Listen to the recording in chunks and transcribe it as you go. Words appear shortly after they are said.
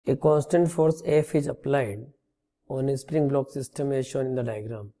A constant force F is applied on a spring block system as shown in the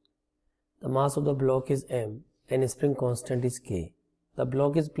diagram. The mass of the block is m and spring constant is k. The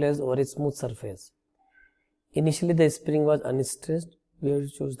block is placed over a smooth surface. Initially the spring was unstretched. We have to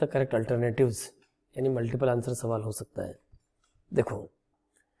choose the correct alternatives. यानी multiple answer सवाल हो सकता है. देखो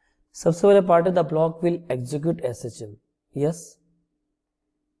सबसे पहले part है the block will execute SHM. Yes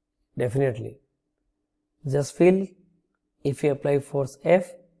definitely. Just feel if you apply force F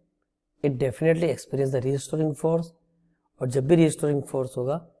it definitely experience the restoring force, और जब भी रीस्टोरिंग फोर्स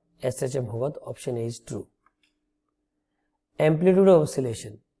होगा SHM होगा, तो option A is true. Amplitude of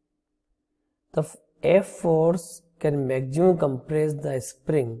oscillation. The F force can maximum compress the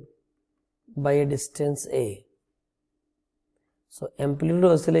spring by a distance a. So amplitude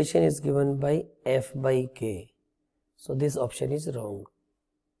of oscillation is given by F by K. So this option is wrong.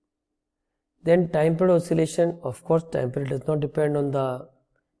 Then time period oscillation, of course time period does not depend on the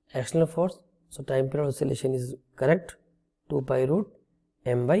external force. So time period oscillation is correct, 2 pi root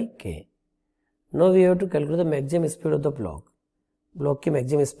m by k. Now we have to calculate the maximum speed of the block. Block की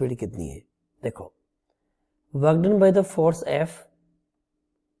maximum speed कितनी है? देखो work done by the force F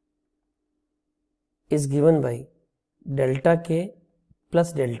is given by delta K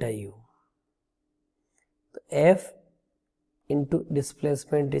plus delta U. F into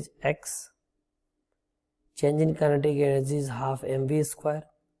displacement is x. Change in kinetic energy is half mv square.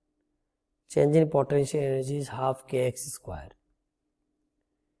 Change in potential energy is half kx square.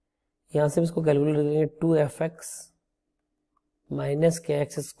 यहाँ से इसको calculate करेंगे 2fx minus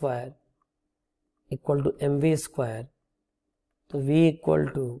kx square equal to mv square, तो v equal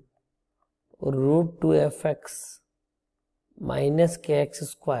to root 2fx minus kx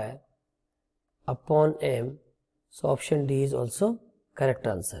square upon m. So option D is also correct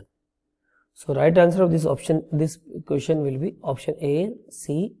answer. So right answer of this option, this question will be option A,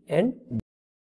 C and D.